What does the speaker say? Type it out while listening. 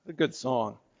a good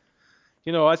song.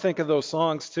 You know, I think of those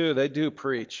songs too. They do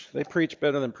preach. They preach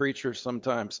better than preachers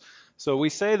sometimes. So we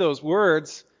say those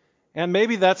words, and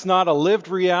maybe that's not a lived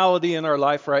reality in our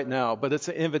life right now, but it's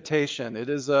an invitation. It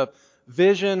is a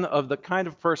vision of the kind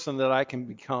of person that I can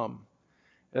become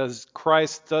as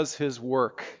Christ does his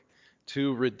work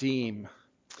to redeem.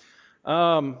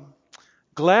 Um,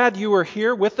 Glad you are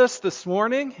here with us this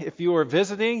morning. If you are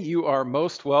visiting, you are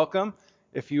most welcome.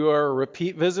 If you are a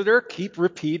repeat visitor, keep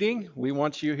repeating. We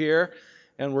want you here,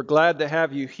 and we're glad to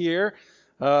have you here.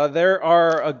 There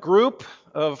are a group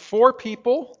of 4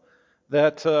 people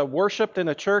that worshiped in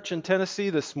a church in Tennessee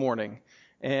this morning,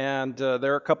 and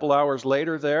they're a couple hours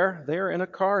later there. They're in a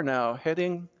car now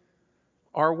heading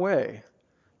our way.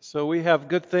 So we have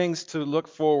good things to look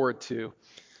forward to.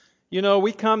 You know,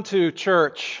 we come to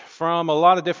church from a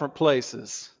lot of different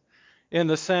places in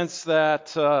the sense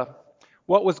that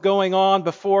what was going on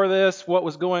before this, what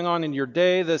was going on in your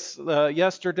day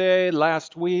yesterday,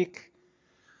 last week.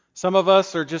 Some of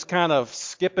us are just kind of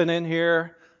skipping in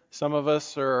here. Some of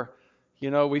us are,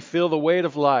 we feel the weight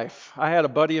of life. I had a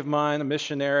buddy of mine, a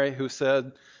missionary, who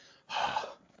said,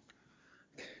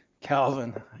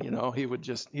 Calvin, he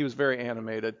was very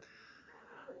animated.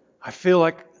 I feel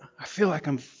like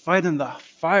I'm fighting the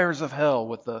fires of hell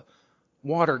with the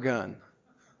water gun.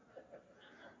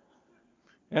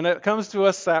 And it comes to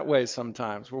us that way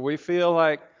sometimes, where we feel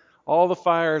like all the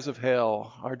fires of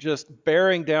hell are just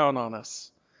bearing down on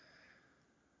us.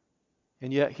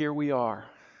 And yet here we are.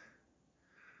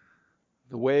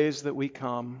 The ways that we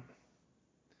come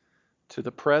to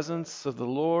the presence of the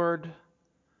Lord,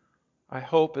 I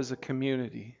hope, as a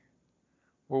community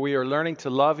where we are learning to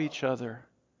love each other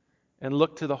and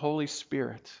look to the Holy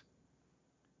Spirit,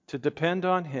 to depend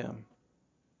on Him,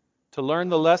 to learn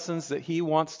the lessons that He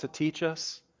wants to teach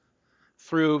us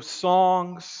through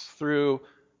songs, through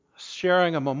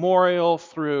sharing a memorial,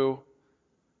 through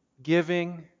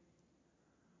giving,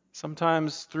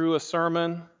 sometimes through a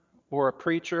sermon or a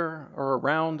preacher, or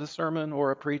around a sermon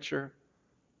or a preacher,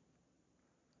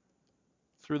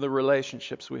 through the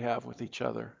relationships we have with each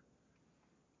other.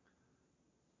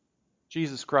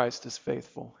 Jesus Christ is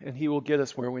faithful, and He will get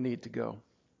us where we need to go.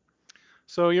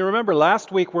 So you remember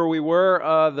last week where we were,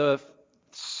 the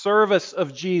service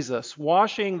of Jesus,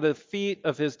 washing the feet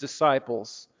of His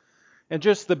disciples, and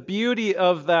just the beauty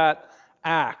of that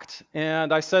act.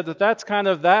 And I said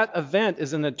that event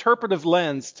is an interpretive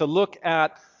lens to look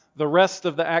at the rest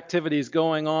of the activities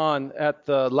going on at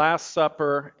the Last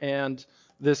Supper and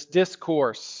this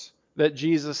discourse that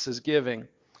Jesus is giving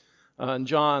in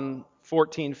John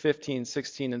 14, 15,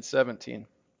 16, and 17.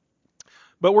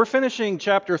 But we're finishing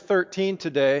chapter 13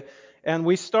 today, and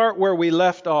we start where we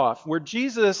left off, where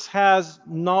Jesus has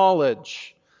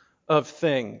knowledge of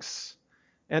things.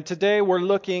 And today we're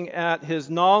looking at His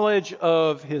knowledge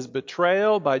of His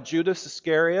betrayal by Judas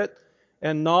Iscariot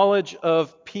and knowledge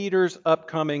of Peter's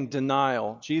upcoming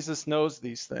denial. Jesus knows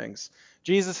these things.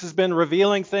 Jesus has been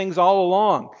revealing things all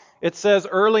along. It says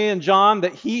early in John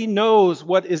that He knows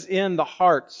what is in the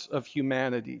hearts of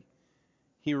humanity.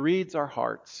 He reads our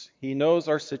hearts. He knows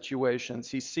our situations.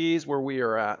 He sees where we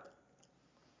are at.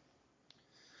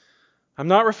 I'm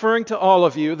not referring to all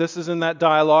of you. This is in that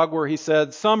dialogue where He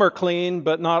said, "Some are clean,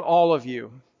 but not all of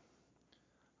you.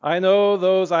 I know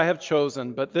those I have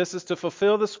chosen, but this is to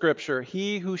fulfill the scripture.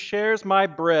 He who shares my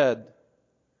bread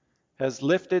has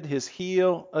lifted his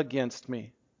heel against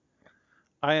me.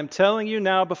 I am telling you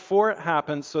now before it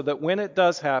happens, so that when it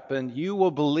does happen, you will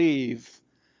believe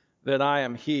that I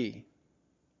am He."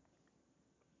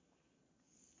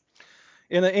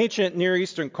 In the ancient Near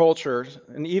Eastern cultures,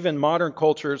 and even modern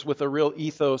cultures with a real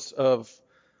ethos of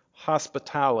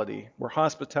hospitality, where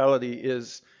hospitality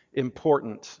is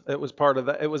important. It was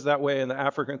that way in the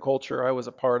African culture I was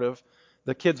a part of.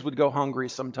 The kids would go hungry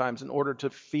sometimes in order to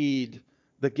feed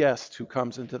the guest who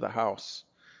comes into the house.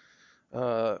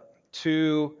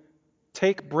 To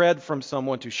take bread from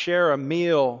someone, to share a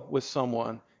meal with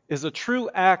someone, is a true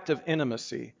act of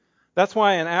intimacy. That's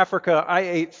why in Africa I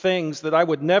ate things that I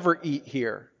would never eat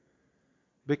here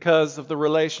because of the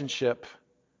relationship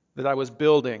that I was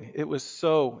building. It was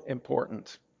so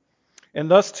important. And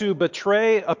thus to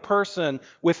betray a person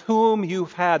with whom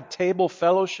you've had table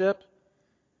fellowship,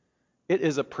 it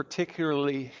is a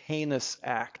particularly heinous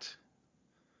act.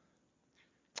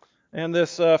 And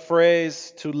this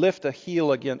phrase, to lift a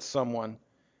heel against someone,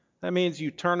 that means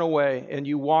you turn away and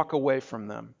you walk away from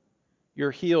them.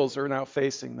 Your heels are now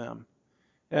facing them.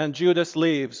 And Judas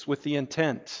leaves with the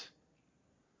intent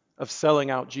of selling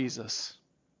out Jesus.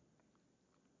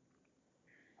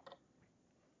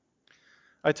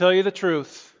 I tell you the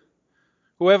truth,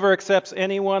 Whoever accepts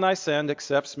anyone I send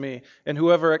accepts me, and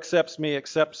whoever accepts me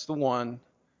accepts the one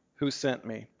who sent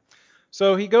me."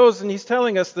 So he goes and he's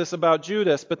telling us this about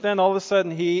Judas, but then all of a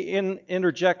sudden he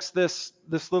interjects this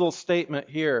little statement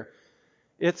here.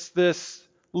 It's this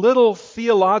little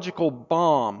theological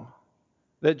bomb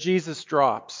that Jesus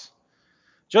drops.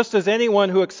 Just as anyone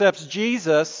who accepts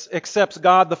Jesus accepts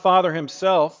God the Father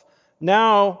himself,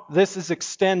 now this is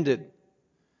extended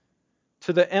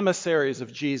to the emissaries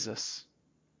of Jesus.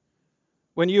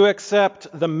 When you accept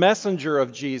the messenger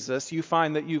of Jesus, you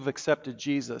find that you've accepted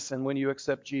Jesus. And when you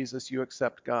accept Jesus, you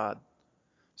accept God.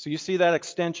 So you see that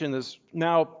extension is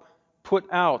now put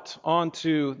out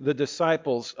onto the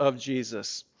disciples of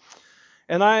Jesus.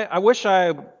 And I wish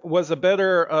I was a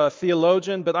better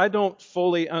theologian, but I don't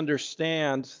fully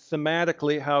understand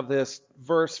thematically how this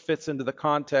verse fits into the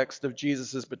context of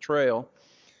Jesus' betrayal.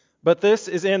 But this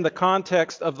is in the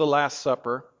context of the Last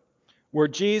Supper, where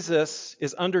Jesus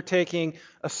is undertaking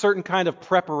a certain kind of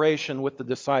preparation with the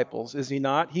disciples, is he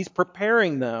not? He's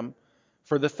preparing them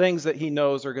for the things that he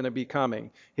knows are going to be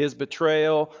coming. His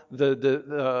betrayal,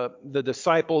 the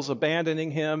disciples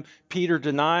abandoning him, Peter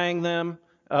denying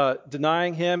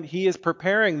him. He is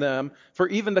preparing them for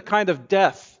even the kind of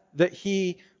death that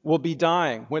he will be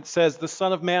dying, when it says the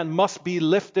Son of Man must be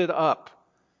lifted up.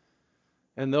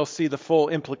 And they'll see the full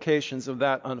implications of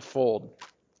that unfold.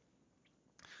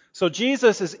 So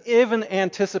Jesus is even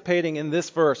anticipating in this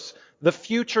verse the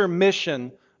future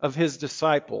mission of his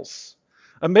disciples.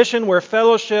 A mission where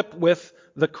fellowship with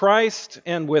the Christ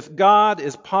and with God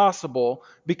is possible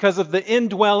because of the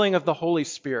indwelling of the Holy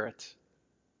Spirit.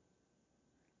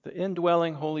 The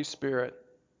indwelling Holy Spirit,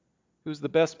 who's the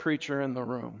best preacher in the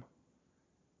room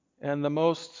and the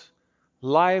most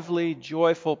lively,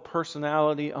 joyful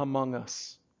personality among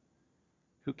us,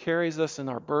 who carries us in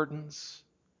our burdens,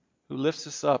 who lifts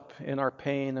us up in our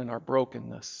pain and our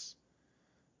brokenness.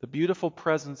 The beautiful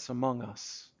presence among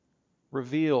us,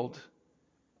 revealed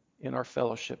in our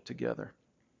fellowship together.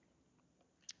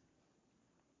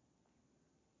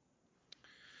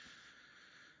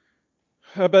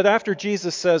 But after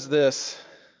Jesus says this,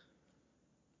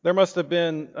 there must have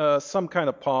been some kind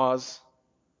of pause.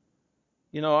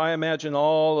 I imagine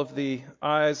all of the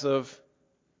eyes of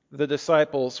the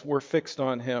disciples were fixed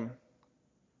on him.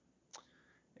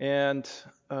 And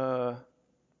they're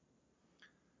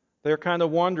kind of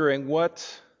wondering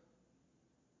what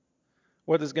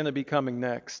is going to be coming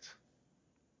next.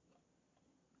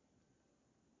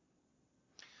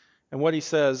 And what he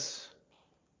says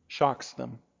shocks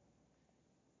them.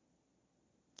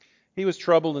 He was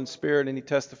troubled in spirit, and he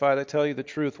testified, "I tell you the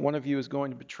truth, one of you is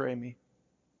going to betray me."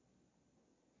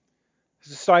 His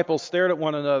disciples stared at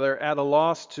one another, at a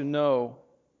loss to know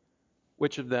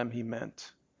which of them he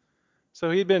meant. So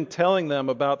he'd been telling them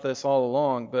about this all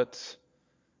along, but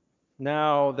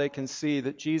now they can see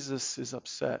that Jesus is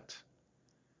upset.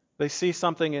 They see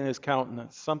something in his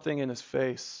countenance, something in his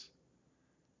face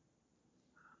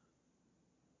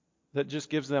that just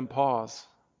gives them pause.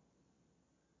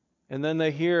 And then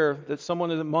they hear that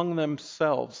someone among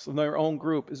themselves, in their own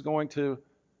group, is going to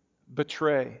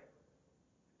betray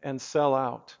and sell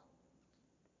out.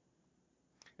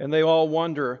 And they all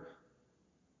wonder,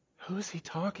 who is he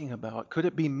talking about? Could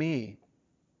it be me?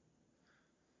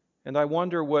 And I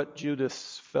wonder what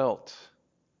Judas felt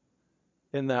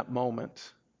in that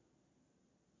moment.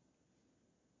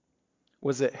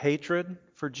 Was it hatred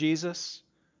for Jesus?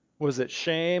 Was it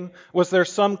shame? Was there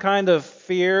some kind of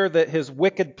fear that his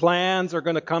wicked plans are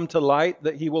going to come to light,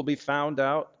 that he will be found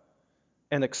out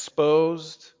and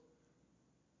exposed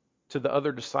to the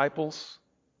other disciples?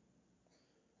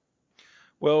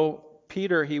 Well,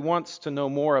 Peter, he wants to know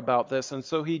more about this, and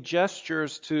so he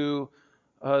gestures to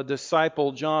a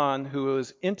disciple, John, who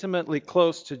is intimately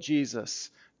close to Jesus,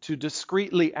 to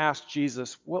discreetly ask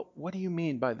Jesus, what do you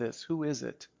mean by this? Who is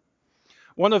it?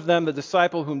 One of them, the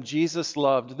disciple whom Jesus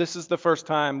loved. This is the first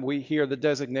time we hear the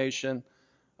designation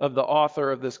of the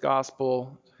author of this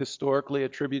gospel, historically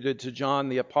attributed to John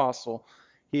the Apostle.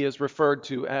 He is referred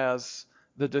to as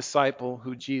the disciple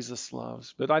who Jesus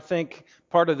loves. But I think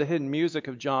part of the hidden music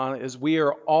of John is we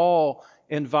are all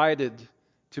invited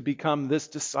to become this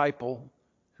disciple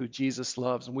who Jesus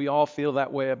loves. And we all feel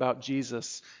that way about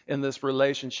Jesus in this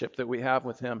relationship that we have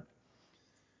with him.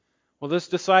 Well, this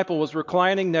disciple was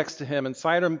reclining next to him, and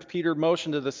Simon Peter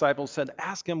motioned to the disciple and said,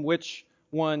 "Ask him which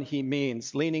one he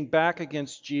means." Leaning back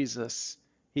against Jesus,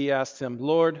 he asked him,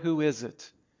 "Lord, who is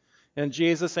it?" And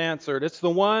Jesus answered, "It's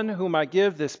the one whom I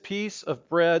give this piece of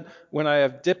bread when I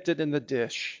have dipped it in the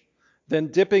dish." Then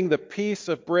dipping the piece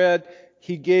of bread,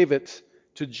 he gave it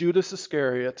to Judas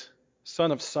Iscariot,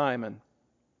 son of Simon.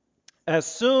 As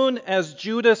soon as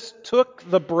Judas took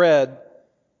the bread,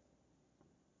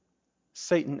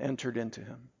 Satan entered into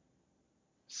him.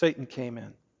 Satan came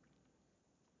in.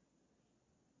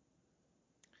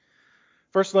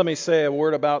 First, let me say a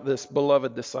word about this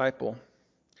beloved disciple.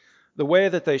 The way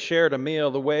that they shared a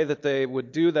meal, the way that they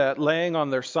would do that, laying on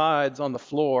their sides on the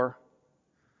floor.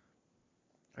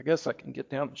 I guess I can get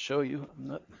down and show you.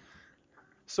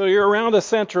 So you're around a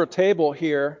central table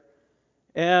here,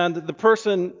 and the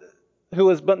person who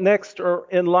is next or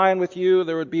in line with you,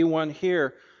 there would be one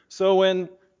here. So when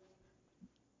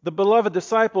the beloved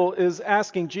disciple is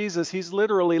asking Jesus, he's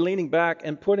literally leaning back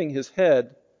and putting his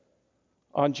head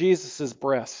on Jesus'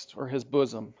 breast or his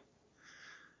bosom.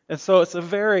 And so it's a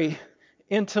very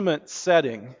intimate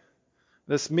setting,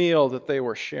 this meal that they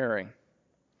were sharing.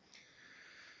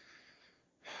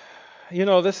 You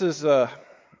know, this is a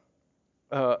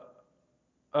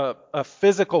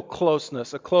physical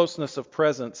closeness, a closeness of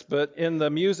presence. But in the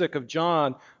music of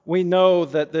John, we know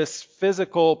that this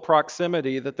physical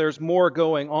proximity, that there's more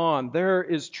going on. There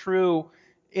is true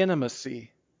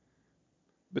intimacy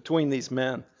between these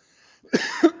men.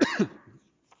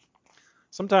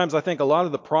 Sometimes I think a lot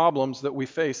of the problems that we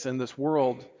face in this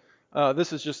world,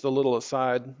 this is just a little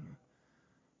aside,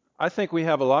 I think we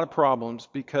have a lot of problems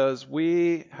because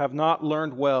we have not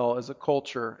learned well as a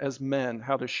culture, as men,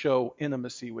 how to show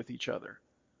intimacy with each other.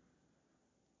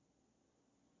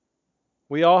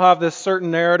 We all have this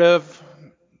certain narrative.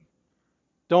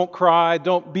 Don't cry,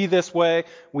 don't be this way.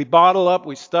 We bottle up,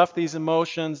 we stuff these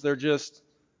emotions. This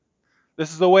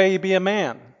is the way you be a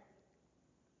man.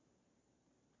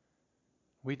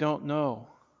 We don't know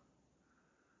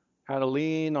how to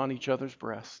lean on each other's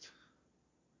breast,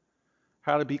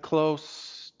 how to be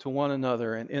close to one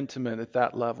another and intimate at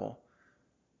that level.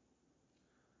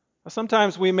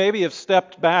 Sometimes we maybe have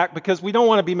stepped back because we don't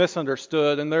want to be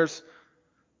misunderstood, and there's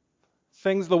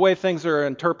things, the way things are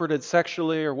interpreted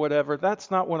sexually or whatever.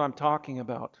 That's not what I'm talking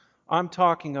about. I'm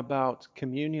talking about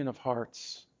communion of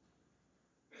hearts.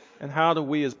 And how do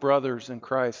we as brothers in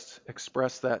Christ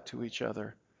express that to each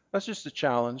other? That's just a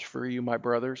challenge for you, my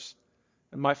brothers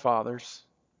and my fathers,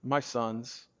 my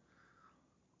sons.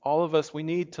 All of us, we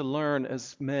need to learn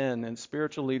as men and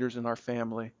spiritual leaders in our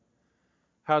family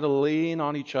how to lean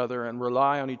on each other and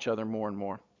rely on each other more and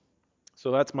more.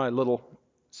 So that's my little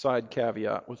side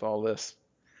caveat with all this.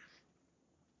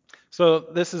 So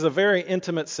this is a very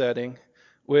intimate setting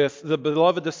with the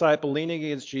beloved disciple leaning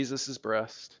against Jesus'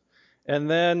 breast, and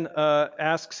then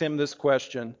asks him this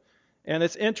question. And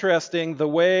it's interesting the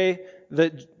way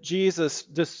that Jesus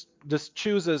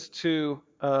chooses to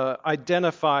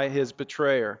identify his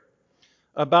betrayer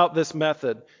about this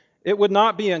method. It would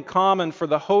not be uncommon for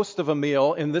the host of a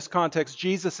meal, in this context,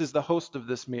 Jesus is the host of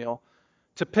this meal,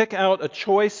 to pick out a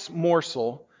choice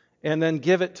morsel and then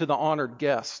give it to the honored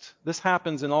guest. This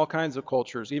happens in all kinds of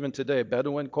cultures, even today.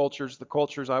 Bedouin cultures, the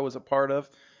cultures I was a part of,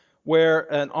 where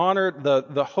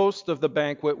the host of the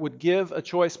banquet would give a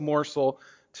choice morsel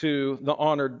to the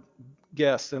honored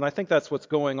guest. And I think that's what's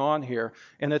going on here.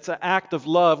 And it's an act of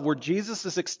love where Jesus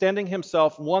is extending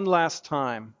himself one last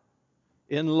time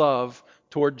in love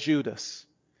toward Judas.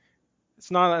 It's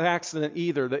not an accident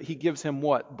either that he gives him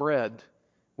what? Bread.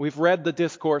 We've read the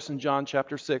discourse in John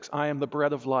chapter 6. I am the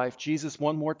bread of life. Jesus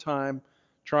one more time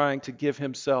trying to give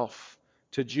himself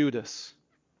to Judas.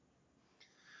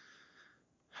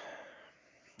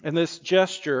 And this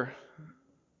gesture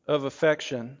of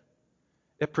affection,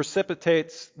 it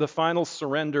precipitates the final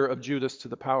surrender of Judas to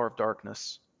the power of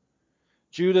darkness.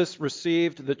 Judas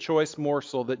received the choice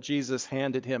morsel that Jesus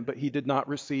handed him, but he did not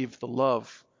receive the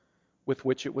love with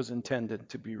which it was intended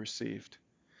to be received.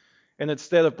 And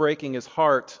instead of breaking his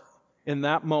heart in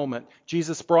that moment,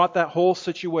 Jesus brought that whole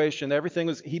situation,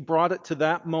 he brought it to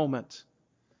that moment.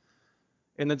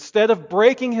 And instead of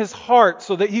breaking his heart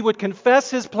so that he would confess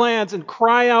his plans and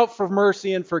cry out for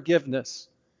mercy and forgiveness,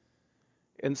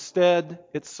 instead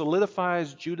it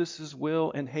solidifies Judas's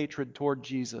will and hatred toward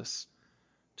Jesus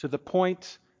to the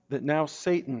point that now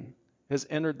Satan has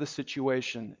entered the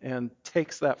situation and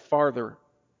takes that farther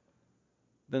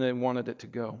than they wanted it to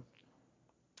go.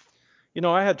 You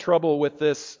know, I had trouble with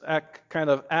this kind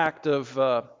of act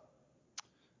of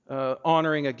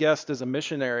honoring a guest as a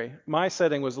missionary. My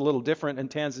setting was a little different in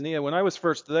Tanzania. When I was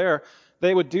first there,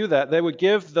 they would do that. They would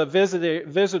give the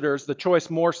visitors the choice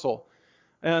morsel.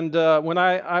 And when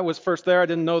I was first there, I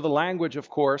didn't know the language, of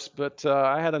course, but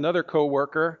I had another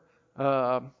coworker,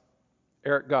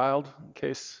 Eric Gild, in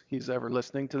case he's ever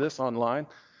listening to this online.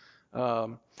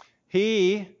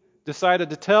 He decided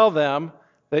to tell them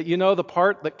that, you know, the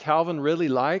part that Calvin really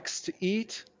likes to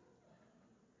eat?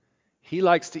 He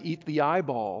likes to eat the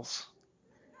eyeballs.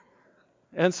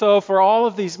 And so for all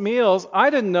of these meals, I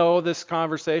didn't know this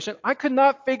conversation. I could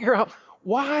not figure out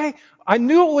why. I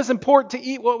knew it was important to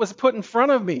eat what was put in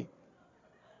front of me.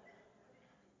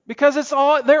 Because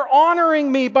they're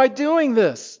honoring me by doing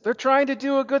this. They're trying to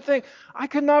do a good thing. I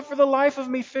could not for the life of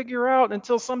me figure out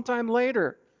until sometime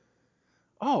later.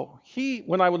 Oh,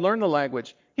 when I would learn the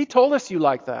language, he told us you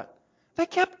like that. They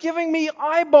kept giving me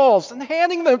eyeballs and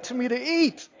handing them to me to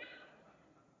eat.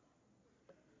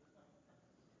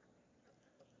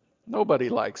 Nobody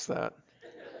likes that.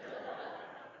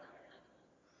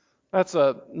 That's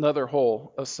another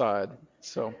whole aside.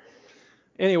 So,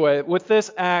 anyway, with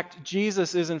this act,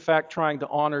 Jesus is in fact trying to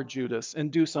honor Judas and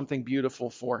do something beautiful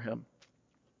for him.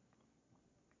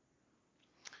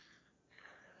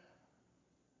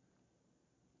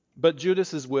 But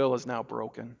Judas's will is now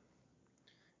broken.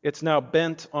 It's now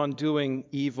bent on doing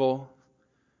evil.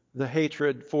 The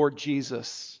hatred for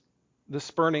Jesus, the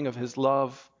spurning of his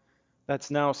love, that's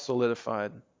now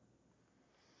solidified.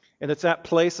 And it's at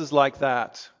places like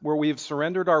that where we've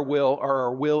surrendered our will, or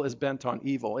our will is bent on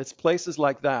evil. It's places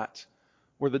like that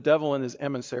where the devil and his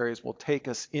emissaries will take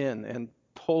us in and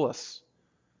pull us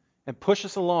and push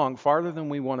us along farther than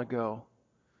we want to go.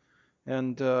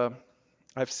 And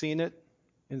I've seen it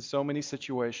in so many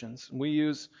situations. We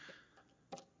use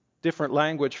different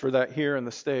language for that here in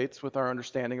the States with our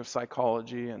understanding of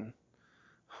psychology and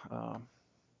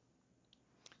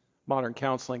modern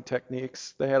counseling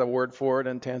techniques. They had a word for it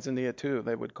in Tanzania too.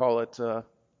 They would call it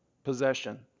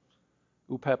possession,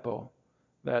 upepo,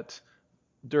 that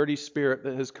dirty spirit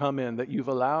that has come in, that you've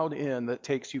allowed in, that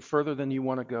takes you further than you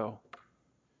want to go,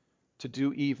 to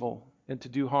do evil and to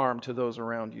do harm to those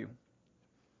around you.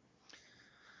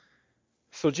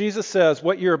 So Jesus says,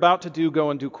 what you're about to do,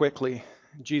 go and do quickly,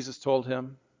 Jesus told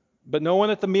him. But no one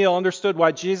at the meal understood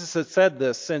why Jesus had said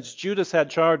this. Since Judas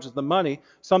had charge of the money,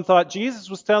 some thought Jesus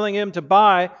was telling him to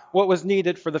buy what was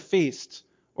needed for the feast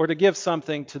or to give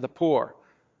something to the poor.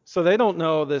 So they don't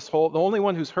know the only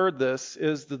one who's heard this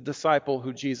is the disciple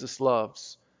who Jesus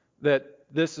loves, that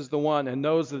this is the one and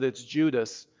knows that it's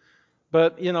Judas.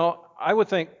 But, I would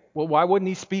think, well, why wouldn't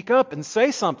he speak up and say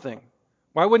something?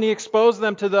 Why wouldn't he expose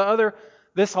them to the other?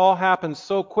 This all happens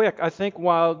so quick. I think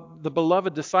while the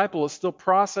beloved disciple is still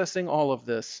processing all of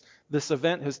this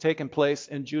event has taken place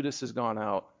and Judas has gone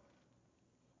out.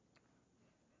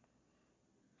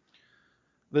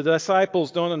 The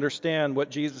disciples don't understand what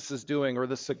Jesus is doing or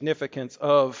the significance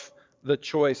of the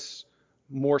choice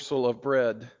morsel of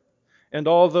bread. And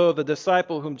although the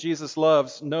disciple whom Jesus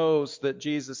loves knows that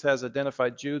Jesus has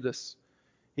identified Judas,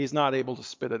 he's not able to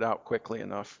spit it out quickly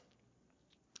enough.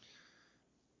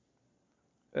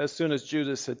 As soon as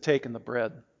Judas had taken the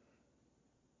bread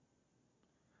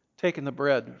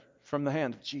from the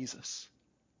hand of Jesus,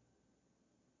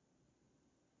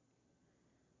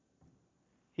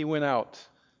 he went out,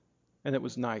 and it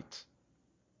was night.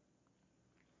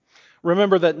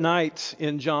 Remember that night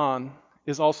in John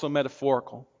is also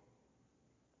metaphorical.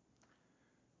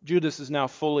 Judas is now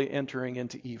fully entering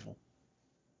into evil.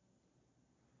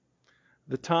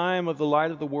 The time of the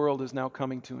light of the world is now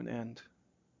coming to an end.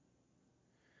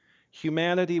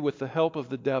 Humanity, with the help of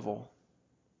the devil,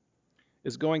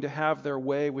 is going to have their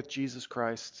way with Jesus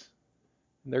Christ,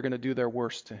 and they're going to do their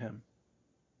worst to him.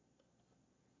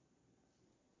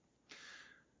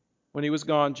 When he was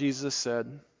gone, Jesus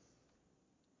said,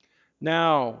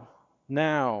 Now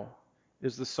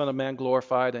is the Son of Man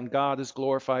glorified, and God is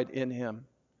glorified in him.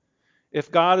 If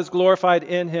God is glorified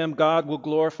in him, God will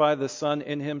glorify the Son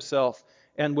in himself,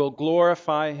 and will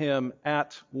glorify him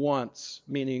at once,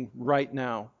 meaning right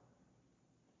now.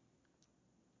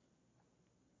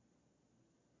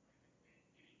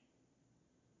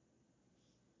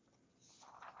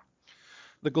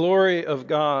 The glory of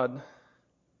God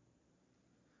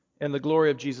and the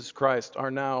glory of Jesus Christ are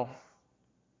now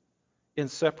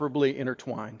inseparably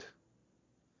intertwined.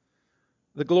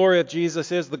 The glory of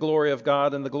Jesus is the glory of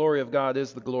God, and the glory of God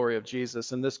is the glory of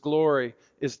Jesus. And this glory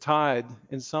is tied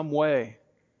in some way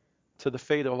to the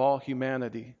fate of all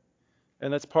humanity.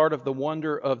 And that's part of the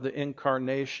wonder of the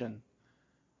incarnation,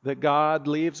 that God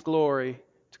leaves glory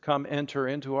to come enter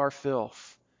into our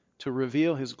filth, to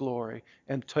reveal his glory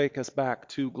and take us back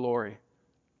to glory.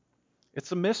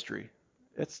 It's a mystery.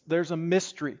 There's a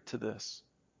mystery to this.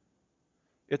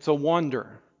 It's a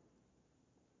wonder.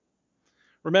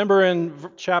 Remember in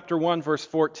chapter 1, verse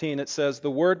 14, it says, The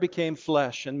Word became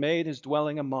flesh and made his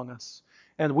dwelling among us.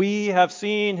 And we have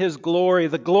seen his glory,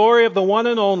 the glory of the one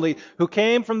and only who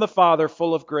came from the Father,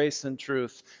 full of grace and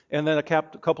truth. And then a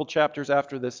couple chapters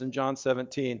after this in John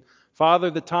 17,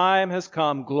 Father, the time has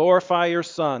come. Glorify your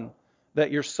Son, that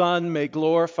your Son may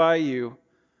glorify you.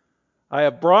 I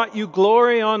have brought you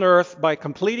glory on earth by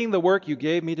completing the work you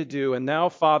gave me to do. And now,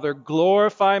 Father,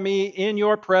 glorify me in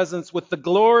your presence with the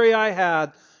glory I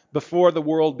had before the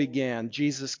world began.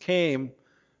 Jesus came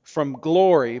from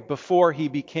glory before he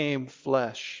became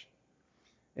flesh.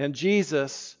 And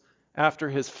Jesus, after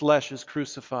his flesh is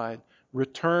crucified,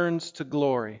 returns to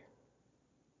glory,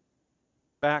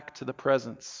 back to the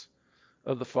presence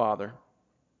of the Father.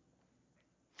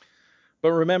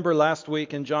 But remember last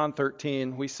week in John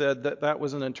 13, we said that that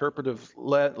was an interpretive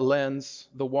lens,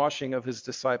 the washing of his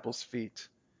disciples' feet.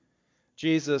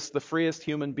 Jesus, the freest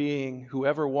human being who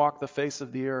ever walked the face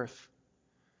of the earth,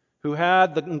 who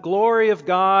had the glory of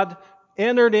God,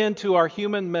 entered into our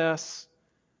human mess,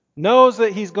 knows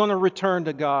that he's going to return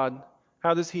to God.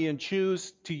 How does he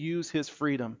choose to use his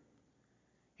freedom?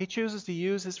 He chooses to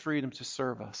use his freedom to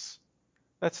serve us.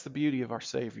 That's the beauty of our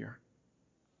Savior.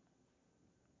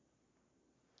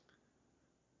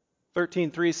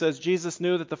 13:3 says, Jesus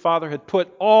knew that the Father had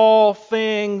put all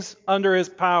things under his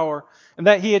power, and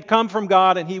that he had come from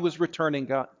God and he was returning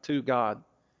to God.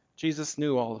 Jesus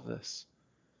knew all of this.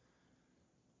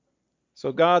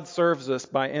 So God serves us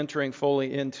by entering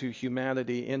fully into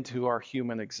humanity, into our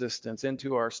human existence,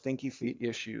 into our stinky feet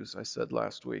issues, I said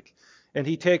last week. And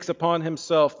he takes upon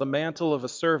himself the mantle of a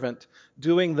servant,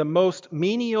 doing the most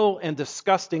menial and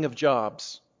disgusting of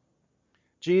jobs.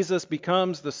 Jesus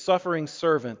becomes the suffering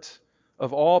servant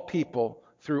of all people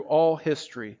through all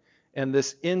history, and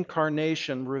this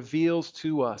incarnation reveals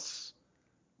to us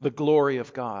the glory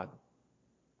of God.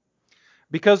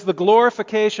 Because the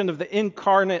glorification of the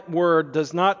incarnate Word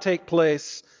does not take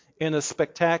place in a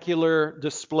spectacular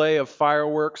display of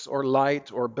fireworks or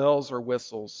light or bells or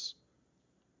whistles,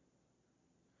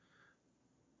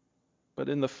 but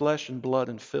in the flesh and blood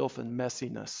and filth and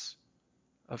messiness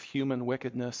of human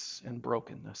wickedness and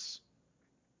brokenness.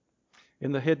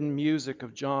 In the hidden music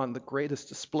of John, the greatest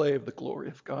display of the glory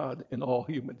of God in all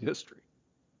human history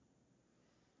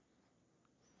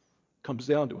comes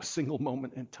down to a single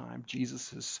moment in time,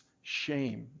 Jesus'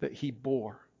 shame that he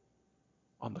bore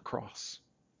on the cross.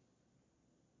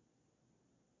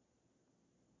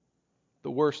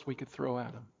 The worst we could throw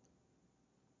at him.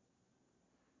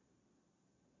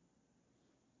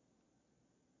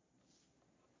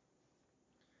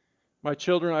 My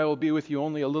children, I will be with you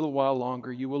only a little while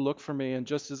longer. You will look for me, and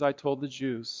just as I told the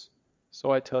Jews, so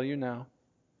I tell you now,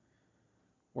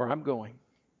 where I'm going,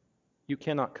 you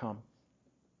cannot come.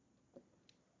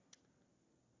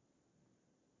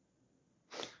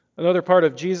 Another part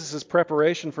of Jesus'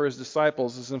 preparation for his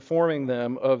disciples is informing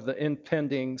them of the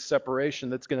impending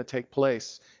separation that's going to take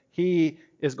place. He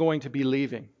is going to be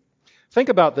leaving. Think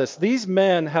about this. These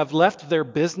men have left their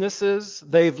businesses,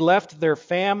 they've left their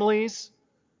families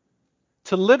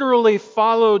to literally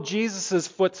follow Jesus'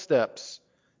 footsteps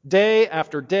day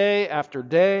after day after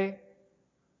day.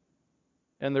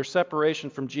 And their separation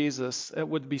from Jesus, it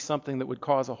would be something that would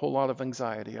cause a whole lot of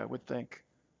anxiety, I would think.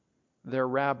 Their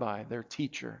rabbi, their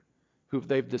teacher, who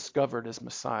they've discovered as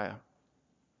Messiah.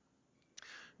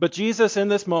 But Jesus, in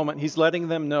this moment, he's letting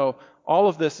them know all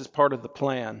of this is part of the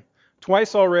plan.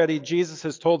 Twice already, Jesus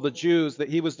has told the Jews that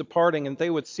he was departing and they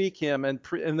would seek him and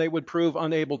they would prove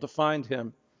unable to find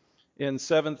him. In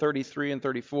 7:33 and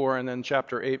 34, and then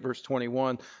chapter 8, verse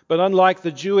 21. But unlike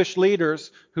the Jewish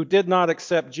leaders who did not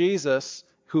accept Jesus,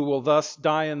 who will thus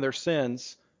die in their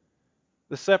sins,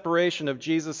 the separation of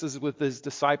Jesus with his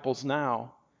disciples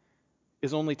now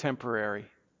is only temporary.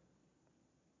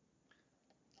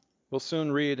 We'll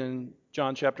soon read in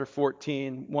John chapter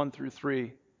 14, 1 through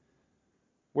 3,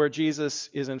 where Jesus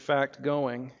is in fact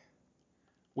going.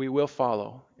 We will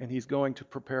follow, and he's going to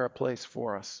prepare a place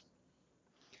for us.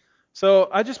 So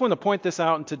I just want to point this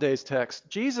out in today's text.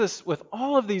 Jesus, with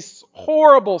all of these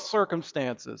horrible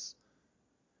circumstances,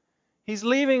 he's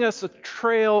leaving us a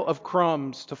trail of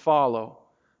crumbs to follow,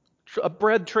 a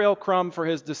bread trail crumb for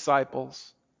his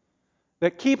disciples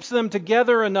that keeps them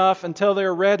together enough until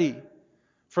they're ready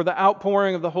for the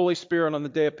outpouring of the Holy Spirit on the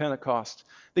day of Pentecost.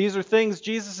 These are things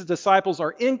Jesus' disciples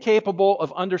are incapable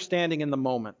of understanding in the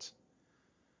moment.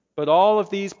 But all of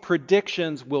these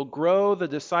predictions will grow the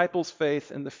disciples'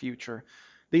 faith in the future.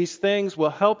 These things will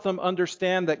help them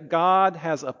understand that God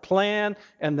has a plan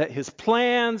and that his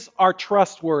plans are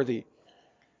trustworthy.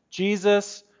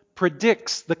 Jesus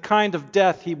predicts the kind of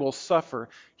death he will suffer.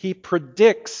 He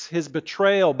predicts his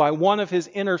betrayal by one of his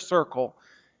inner circle.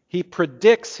 He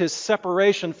predicts his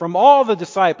separation from all the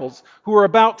disciples who are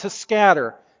about to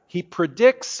scatter. He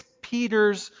predicts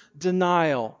Peter's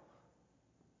denial.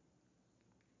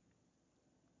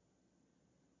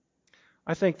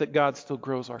 I think that God still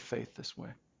grows our faith this way.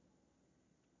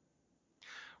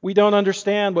 We don't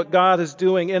understand what God is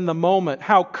doing in the moment.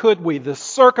 How could we? The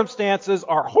circumstances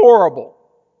are horrible.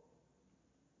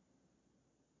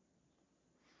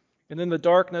 And in the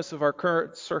darkness of our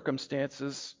current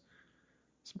circumstances,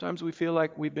 sometimes we feel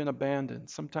like we've been abandoned.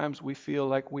 Sometimes we feel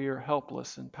like we are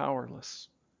helpless and powerless.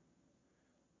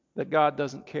 That God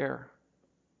doesn't care.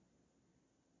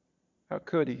 How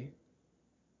could He?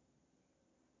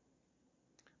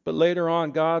 But later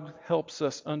on, God helps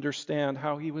us understand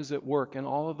how He was at work in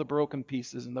all of the broken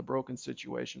pieces and the broken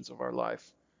situations of our life.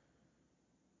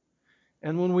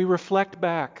 And when we reflect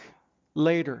back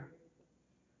later,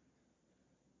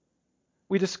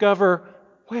 we discover,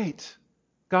 wait,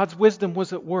 God's wisdom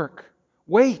was at work.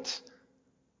 Wait,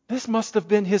 this must have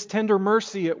been His tender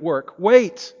mercy at work.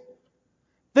 Wait,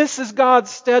 this is God's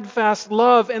steadfast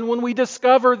love. And when we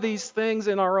discover these things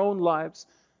in our own lives,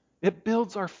 it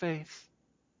builds our faith.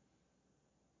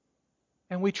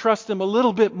 And we trust Him a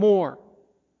little bit more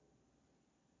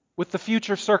with the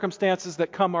future circumstances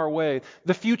that come our way,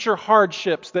 the future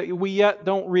hardships that we yet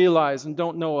don't realize and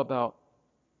don't know about,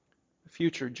 the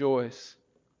future joys.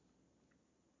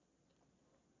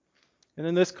 And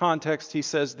in this context, He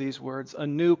says these words, "A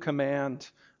new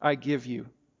command I give you.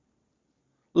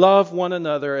 Love one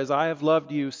another as I have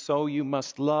loved you, so you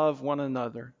must love one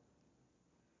another.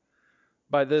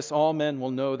 By this all men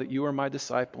will know that you are my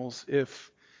disciples if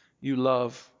you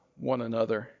love one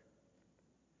another."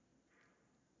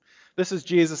 This is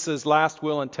Jesus' last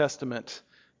will and testament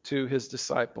to His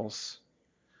disciples.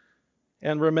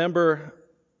 And remember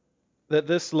that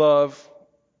this love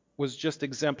was just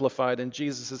exemplified in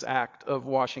Jesus' act of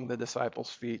washing the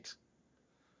disciples' feet.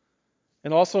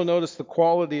 And also notice the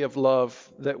quality of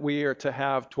love that we are to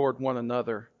have toward one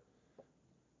another.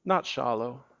 Not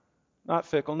shallow, not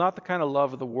fickle, not the kind of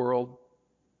love of the world.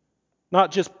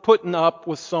 Not just putting up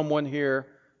with someone here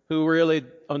who really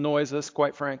annoys us,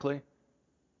 quite frankly.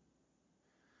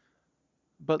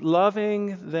 But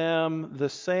loving them the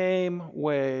same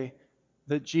way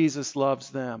that Jesus loves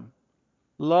them.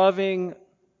 Loving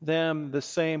them the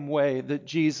same way that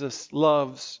Jesus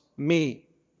loves me.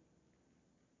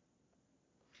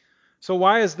 So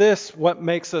why is this what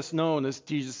makes us known as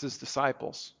Jesus'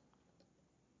 disciples?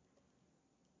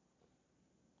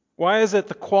 Why is it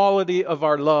the quality of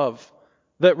our love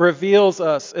that reveals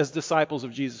us as disciples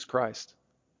of Jesus Christ?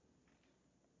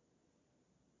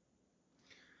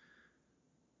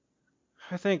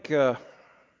 I think, just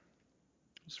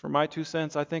for my 2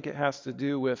 cents, I think it has to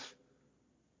do with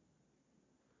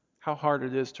how hard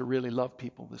it is to really love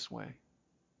people this way.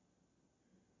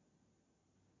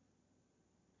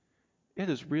 It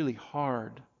is really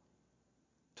hard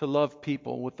to love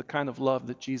people with the kind of love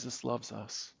that Jesus loves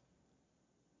us.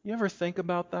 You ever think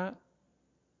about that?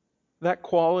 That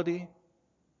quality?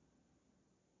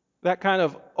 That kind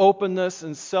of openness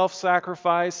and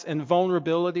self-sacrifice and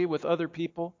vulnerability with other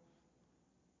people?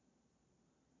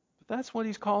 But that's what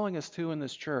He's calling us to in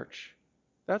this church.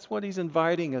 That's what He's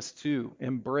inviting us to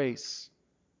embrace.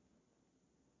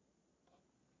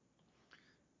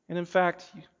 And in fact,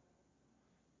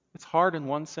 it's hard in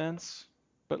one sense,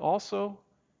 but also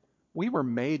we were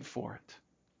made for it.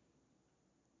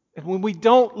 And when we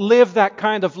don't live that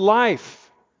kind of life,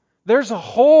 there's a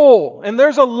hole and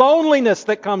there's a loneliness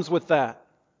that comes with that.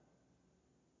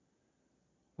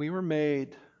 We were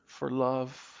made for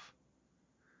love,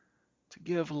 to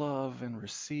give love and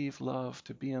receive love,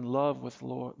 to be in love with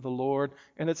the Lord.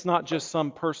 And it's not just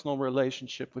some personal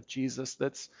relationship with Jesus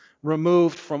that's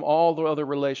removed from all the other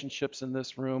relationships in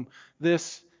this room.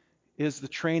 This is the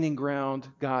training ground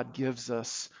God gives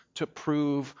us to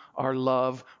prove our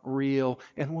love real.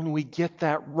 And when we get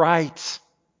that right,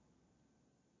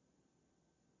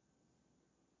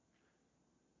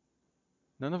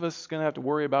 none of us is going to have to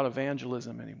worry about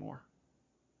evangelism anymore.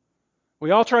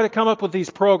 We all try to come up with these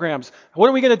programs. What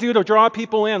are we going to do to draw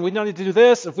people in? We don't need to do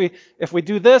this. If we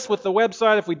do this with the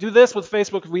website, if we do this with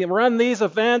Facebook, if we run these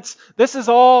events, this is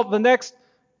all the next.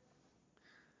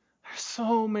 There's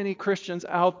so many Christians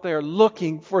out there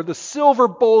looking for the silver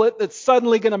bullet that's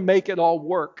suddenly going to make it all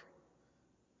work.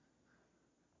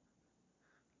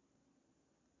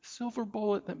 The silver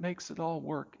bullet that makes it all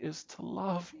work is to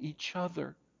love each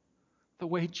other the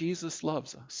way Jesus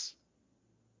loves us.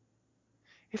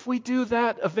 If we do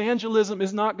that, evangelism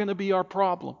is not going to be our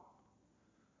problem.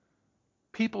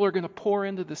 People are going to pour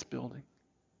into this building.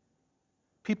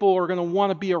 People are going to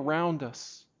want to be around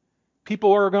us.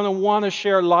 People are going to want to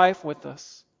share life with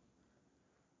us.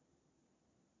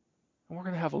 And we're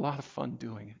going to have a lot of fun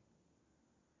doing it.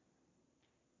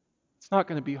 It's not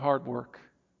going to be hard work.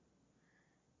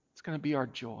 It's going to be our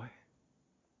joy.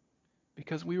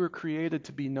 Because we were created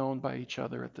to be known by each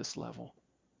other at this level.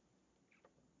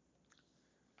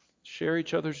 share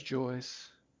each other's joys,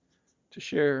 to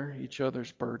share each other's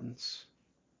burdens,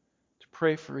 to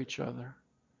pray for each other,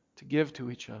 to give to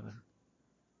each other,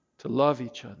 to love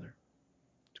each other,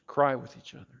 to cry with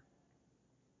each other.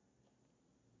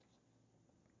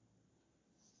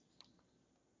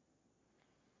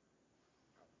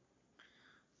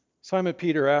 Simon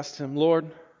Peter asked him, Lord,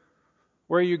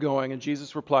 where are you going? And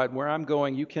Jesus replied, where I'm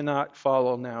going you cannot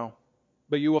follow now,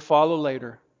 but you will follow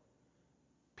later.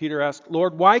 Peter asked,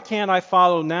 Lord, why can't I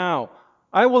follow now?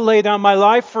 I will lay down my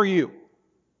life for you.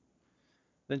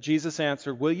 Then Jesus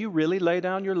answered, will you really lay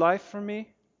down your life for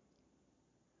me?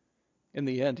 In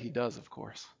the end, he does, of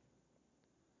course.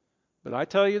 But I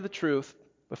tell you the truth,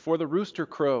 before the rooster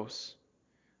crows,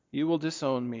 you will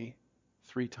disown me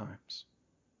 3 times.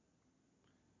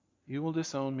 You will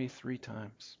disown me 3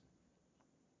 times.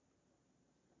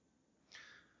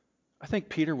 I think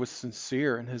Peter was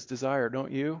sincere in his desire,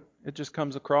 don't you? It just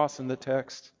comes across in the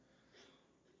text.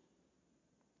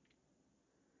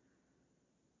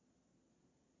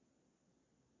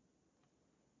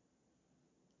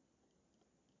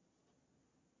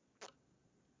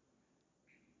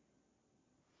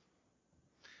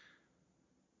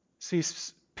 See,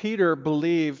 Peter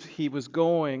believed he was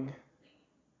going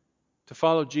to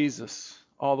follow Jesus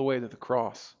all the way to the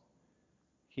cross.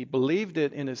 He believed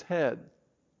it in his head.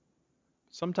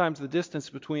 Sometimes the distance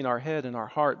between our head and our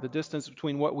heart, the distance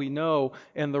between what we know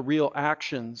and the real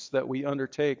actions that we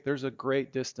undertake, there's a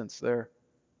great distance there.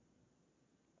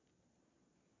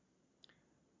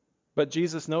 But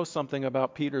Jesus knows something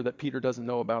about Peter that Peter doesn't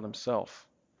know about himself.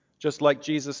 Just like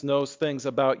Jesus knows things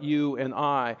about you and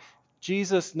I,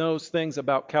 Jesus knows things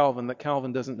about Calvin that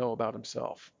Calvin doesn't know about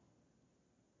himself.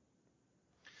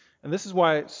 And this is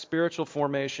why spiritual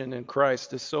formation in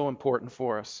Christ is so important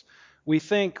for us. We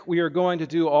think we are going to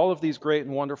do all of these great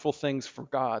and wonderful things for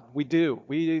God. We do.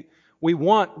 We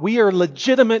are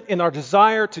legitimate in our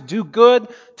desire to do good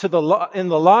in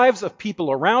the lives of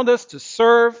people around us, to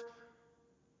serve,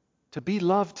 to be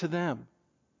loved to them.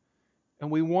 And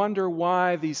we wonder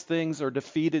why these things are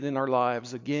defeated in our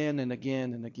lives again and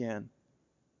again and again.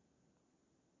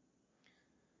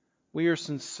 We are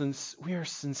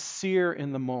sincere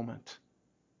in the moment.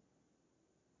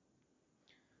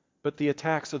 But the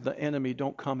attacks of the enemy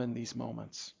don't come in these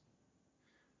moments.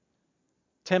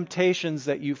 Temptations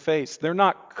that you face, they're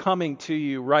not coming to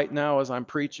you right now as I'm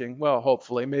preaching. Well,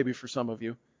 hopefully, maybe for some of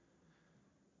you.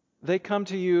 They come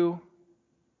to you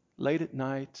late at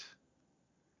night.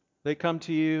 They come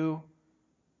to you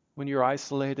when you're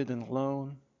isolated and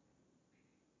alone.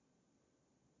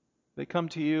 They come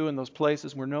to you in those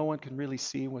places where no one can really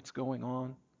see what's going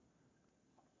on.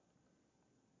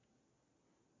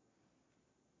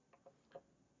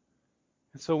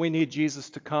 And so we need Jesus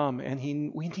to come,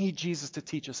 and we need Jesus to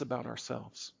teach us about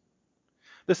ourselves.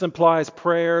 This implies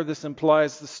prayer. This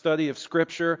implies the study of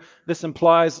Scripture. This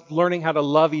implies learning how to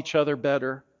love each other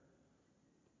better.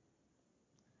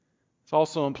 It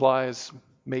also implies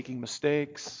making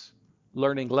mistakes,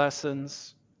 learning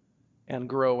lessons, and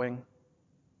growing.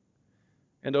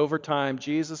 And over time,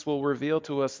 Jesus will reveal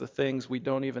to us the things we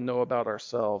don't even know about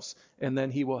ourselves, and then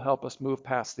He will help us move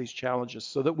past these challenges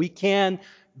so that we can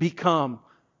become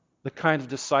the kind of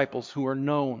disciples who are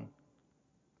known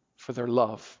for their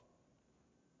love.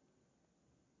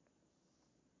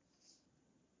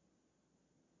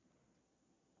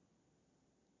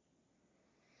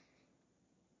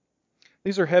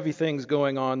 These are heavy things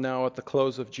going on now at the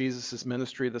close of Jesus'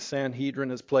 ministry. The Sanhedrin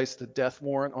has placed a death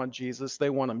warrant on Jesus. They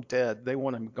want him dead. They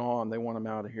want him gone. They want him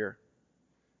out of here.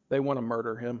 They want to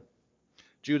murder him.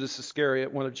 Judas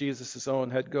Iscariot, one of Jesus'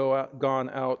 own, had gone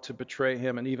out to betray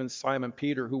him. And even Simon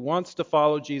Peter, who wants to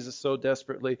follow Jesus so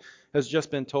desperately, has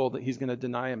just been told that he's going to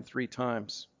deny him 3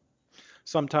 times.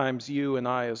 Sometimes you and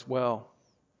I as well.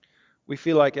 We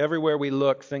feel like everywhere we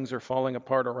look, things are falling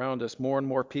apart around us. More and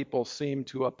more people seem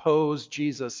to oppose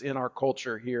Jesus in our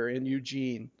culture here in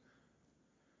Eugene.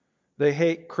 They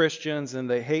hate Christians and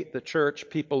they hate the church.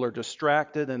 People are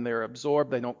distracted and they're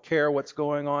absorbed. They don't care what's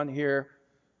going on here.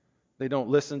 They don't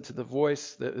listen to the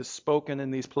voice that is spoken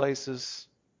in these places.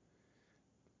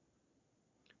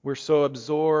 We're so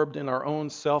absorbed in our own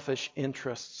selfish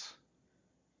interests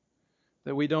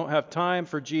that we don't have time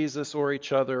for Jesus or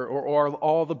each other or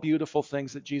all the beautiful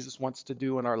things that Jesus wants to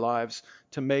do in our lives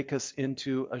to make us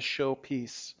into a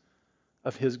showpiece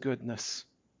of His goodness.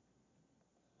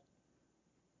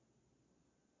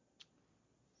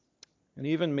 And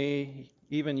even me,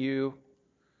 even you,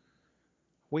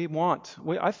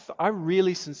 I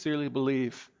really sincerely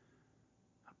believe,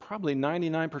 probably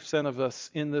 99% of us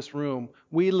in this room,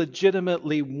 we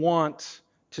legitimately want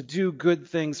to do good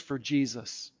things for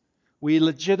Jesus. We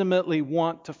legitimately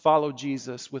want to follow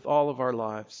Jesus with all of our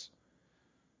lives.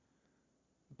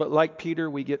 But like Peter,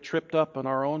 we get tripped up on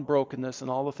our own brokenness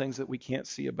and all the things that we can't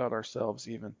see about ourselves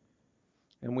even.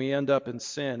 And we end up in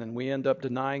sin, and we end up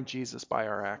denying Jesus by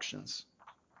our actions.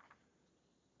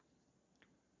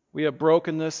 We have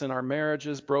brokenness in our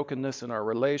marriages, brokenness in our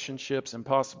relationships,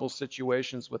 impossible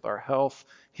situations with our health,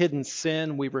 hidden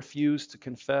sin we refuse to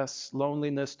confess,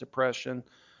 loneliness, depression.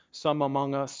 Some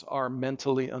among us are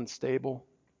mentally unstable.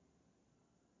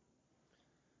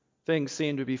 Things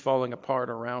seem to be falling apart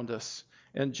around us.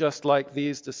 And just like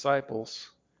these disciples,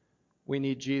 we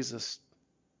need Jesus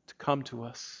to come to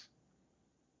us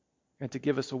and to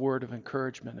give us a word of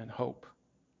encouragement and hope.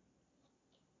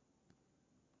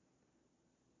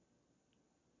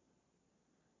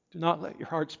 Do not let your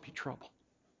hearts be troubled.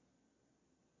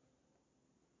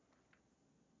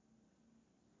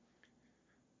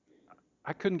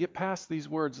 I couldn't get past these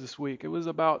words this week. It was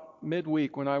about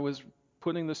midweek when I was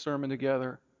putting the sermon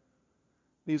together.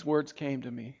 These words came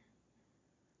to me,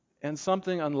 and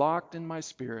something unlocked in my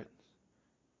spirit.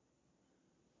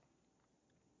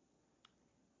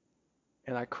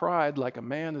 And I cried like a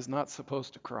man is not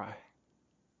supposed to cry.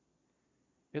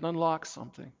 It unlocked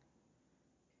something.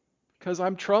 Because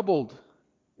I'm troubled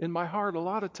in my heart a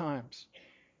lot of times.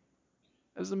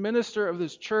 As a minister of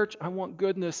this church, I want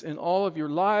goodness in all of your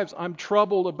lives. I'm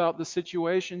troubled about the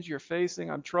situations you're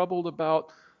facing. I'm troubled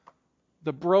about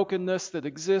the brokenness that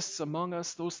exists among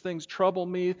us. Those things trouble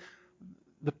me.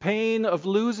 The pain of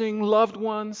losing loved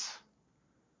ones.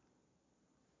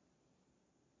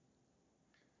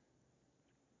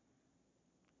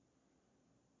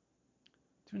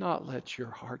 Do not let your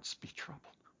hearts be troubled.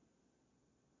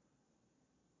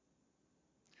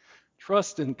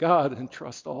 Trust in God and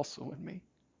trust also in me.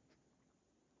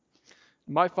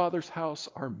 In my Father's house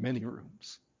are many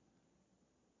rooms.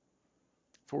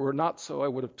 If it were not so, I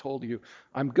would have told you.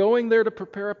 I'm going there to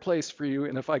prepare a place for you,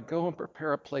 and if I go and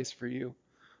prepare a place for you,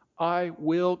 I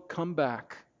will come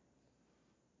back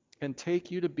and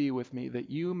take you to be with me, that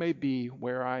you may be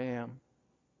where I am.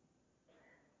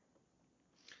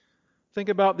 Think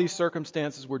about these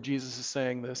circumstances where Jesus is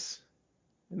saying this.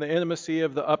 In the intimacy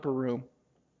of the upper room,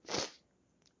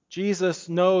 Jesus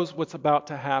knows what's about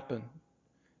to happen.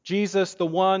 Jesus, the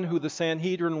one who the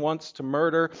Sanhedrin wants to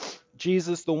murder.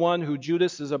 Jesus, the one who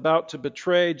Judas is about to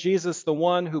betray. Jesus, the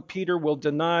one who Peter will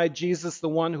deny. Jesus, the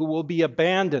one who will be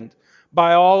abandoned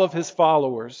by all of his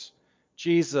followers.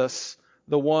 Jesus,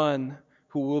 the one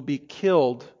who will be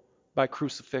killed by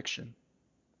crucifixion.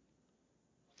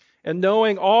 And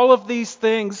knowing all of these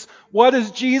things, what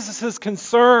is Jesus'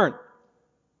 concern?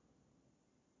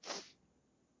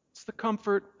 It's the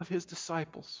comfort of his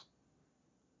disciples.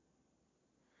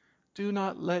 Do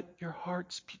not let your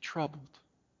hearts be troubled.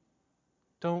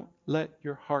 Don't let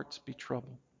your hearts be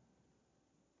troubled.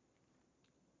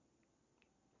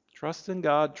 Trust in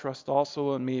God, trust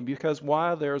also in me, because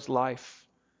while there's life,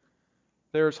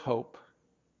 there's hope.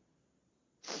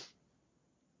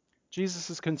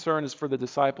 Jesus' concern is for the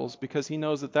disciples because he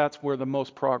knows that that's where the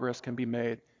most progress can be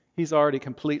made. He's already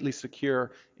completely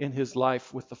secure in his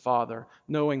life with the Father,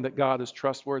 knowing that God is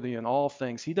trustworthy in all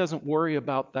things. He doesn't worry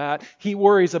about that. He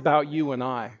worries about you and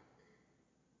I.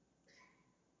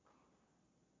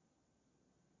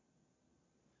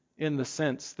 In the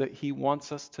sense that he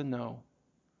wants us to know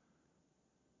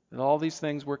that all these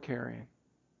things we're carrying,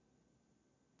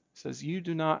 he says, you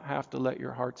do not have to let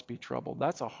your hearts be troubled.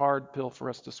 That's a hard pill for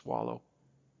us to swallow.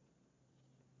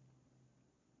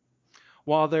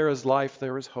 While there is life,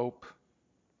 there is hope.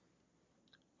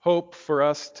 Hope for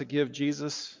us to give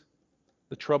Jesus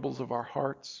the troubles of our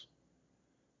hearts.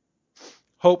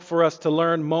 Hope for us to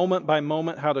learn moment by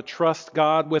moment how to trust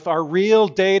God with our real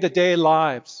day-to-day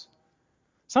lives.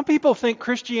 Some people think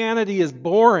Christianity is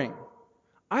boring.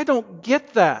 I don't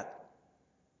get that.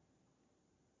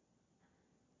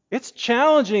 It's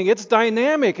challenging. It's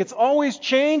dynamic. It's always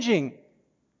changing.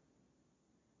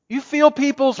 You feel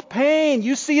people's pain.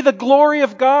 You see the glory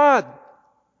of God.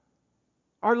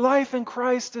 Our life in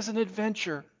Christ is an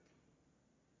adventure.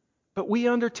 But we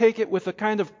undertake it with a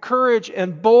kind of courage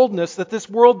and boldness that this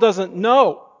world doesn't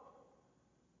know.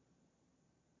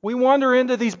 We wander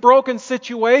into these broken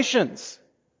situations.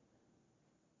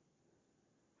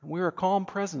 And we're a calm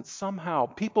presence somehow.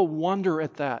 People wonder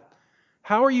at that.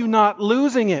 How are you not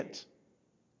losing it?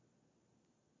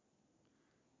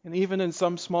 And even in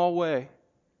some small way,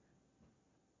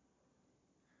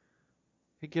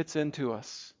 it gets into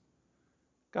us.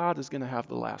 God is going to have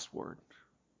the last word.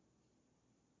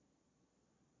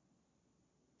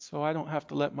 So I don't have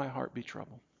to let my heart be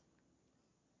troubled.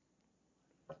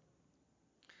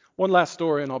 One last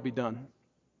story and I'll be done.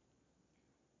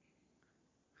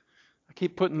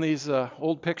 keep putting these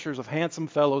old pictures of handsome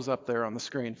fellows up there on the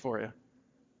screen for you.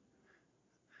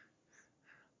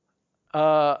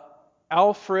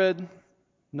 Alfred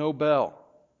Nobel,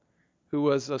 who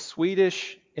was a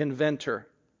Swedish inventor.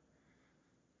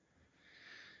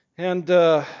 And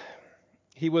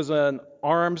he was an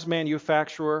arms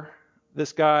manufacturer.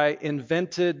 This guy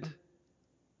invented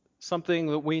something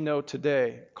that we know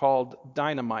today called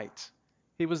dynamite.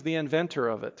 He was the inventor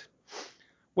of it.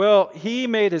 Well, he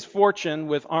made his fortune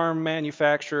with arms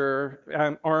manufacturing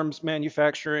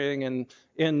and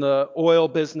in the oil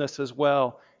business as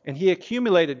well. And he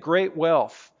accumulated great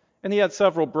wealth. And he had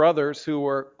several brothers who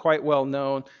were quite well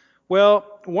known.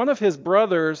 Well, one of his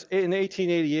brothers in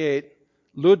 1888,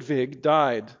 Ludwig,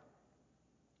 died.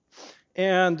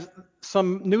 And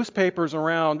some newspapers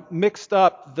around mixed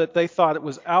up that they thought it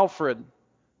was Alfred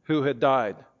who had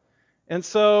died. And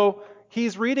so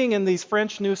he's reading in these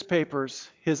French newspapers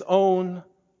his own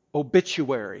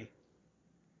obituary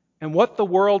and what the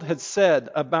world had said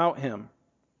about him.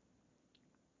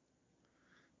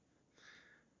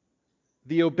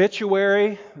 The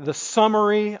obituary, the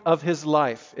summary of his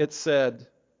life, it said,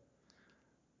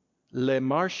 Le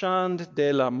marchand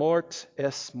de la mort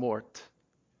est mort.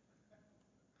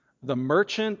 The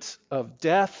merchant of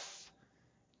death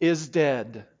is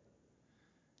dead.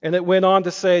 And it went on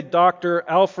to say, Dr.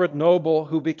 Alfred Nobel,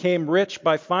 who became rich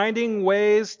by finding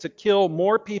ways to kill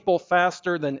more people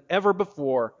faster than ever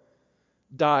before,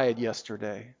 died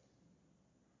yesterday.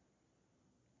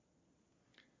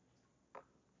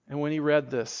 And when he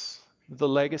read this, the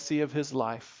legacy of his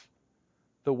life,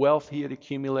 the wealth he had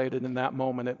accumulated in that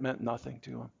moment, it meant nothing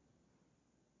to him.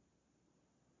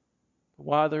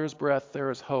 While there is breath,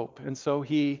 there is hope. And so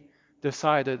he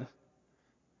decided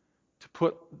to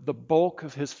put the bulk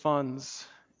of his funds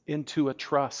into a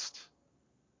trust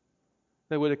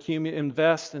that would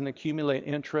invest and accumulate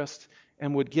interest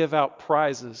and would give out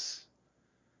prizes.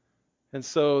 And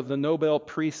so the Nobel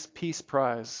Peace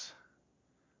Prize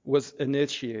was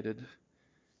initiated,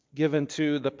 given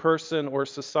to the person or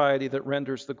society that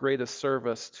renders the greatest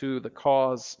service to the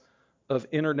cause of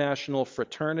international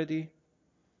fraternity,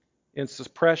 in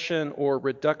suppression or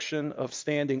reduction of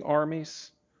standing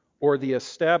armies, or the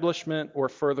establishment or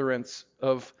furtherance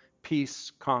of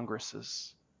peace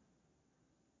congresses.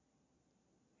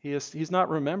 He's not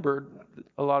remembered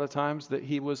a lot of times that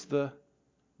he was the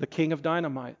king of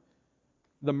dynamite,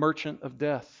 the merchant of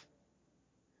death.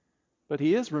 But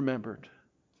he is remembered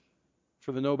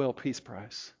for the Nobel Peace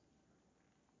Prize.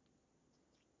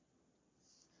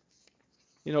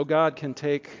 You know, God can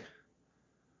take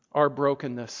our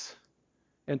brokenness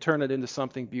and turn it into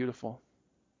something beautiful.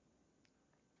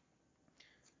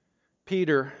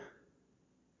 Peter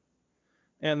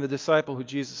and the disciple who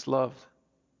Jesus loved,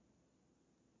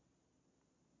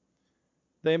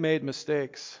 they made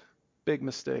mistakes, big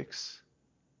mistakes.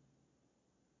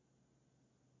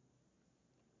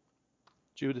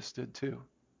 Judas did too.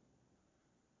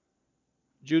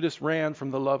 Judas ran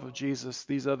from the love of Jesus.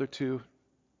 These other two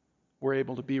were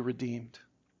able to be redeemed.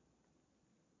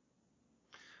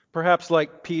 Perhaps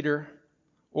like Peter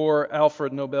or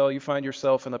Alfred Nobel, you find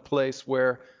yourself in a place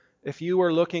where if you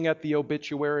were looking at the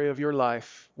obituary of your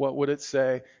life, what would it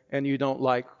say? And you don't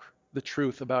like the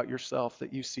truth about yourself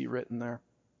that you see written there.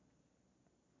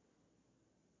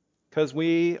 Because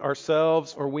we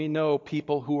ourselves, or we know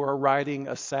people who are writing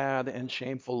a sad and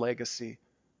shameful legacy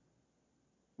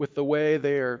with the way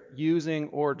they are using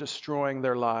or destroying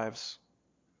their lives.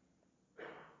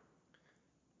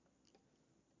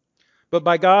 But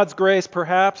by God's grace,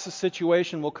 perhaps a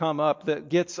situation will come up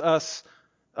that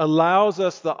allows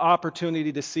us the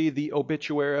opportunity to see the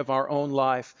obituary of our own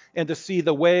life and to see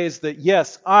the ways that,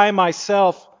 yes, I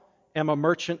myself am a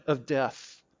merchant of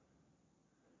death.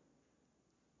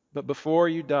 But before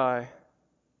you die,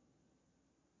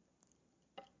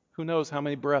 who knows how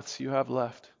many breaths you have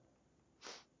left?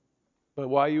 But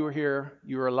while you are here,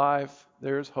 you are alive,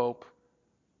 there is hope.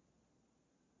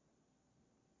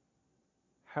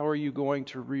 How are you going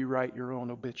to rewrite your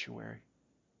own obituary?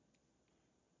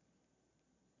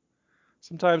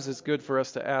 Sometimes it's good for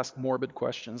us to ask morbid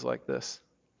questions like this.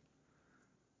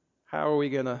 How are we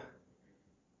going to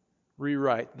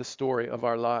rewrite the story of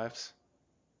our lives?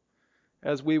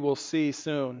 As we will see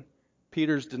soon,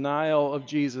 Peter's denial of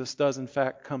Jesus does in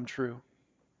fact come true.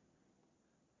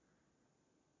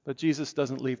 But Jesus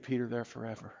doesn't leave Peter there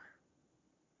forever.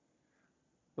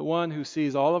 The one who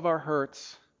sees all of our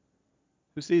hurts,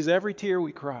 who sees every tear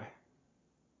we cry,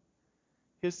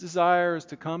 his desire is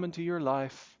to come into your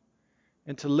life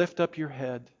and to lift up your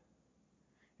head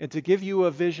and to give you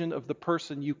a vision of the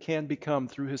person you can become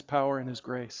through his power and his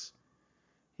grace.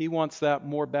 He wants that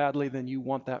more badly than you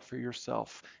want that for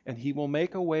yourself. And He will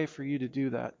make a way for you to do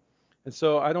that. And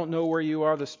so I don't know where you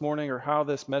are this morning or how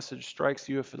this message strikes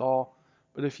you, if at all.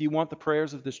 But if you want the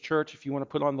prayers of this church, if you want to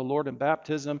put on the Lord in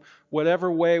baptism,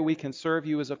 whatever way we can serve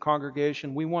you as a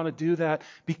congregation, we want to do that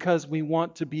because we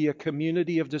want to be a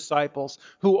community of disciples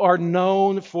who are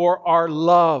known for our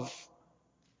love.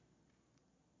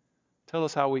 Tell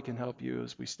us how we can help you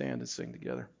as we stand and sing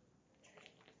together.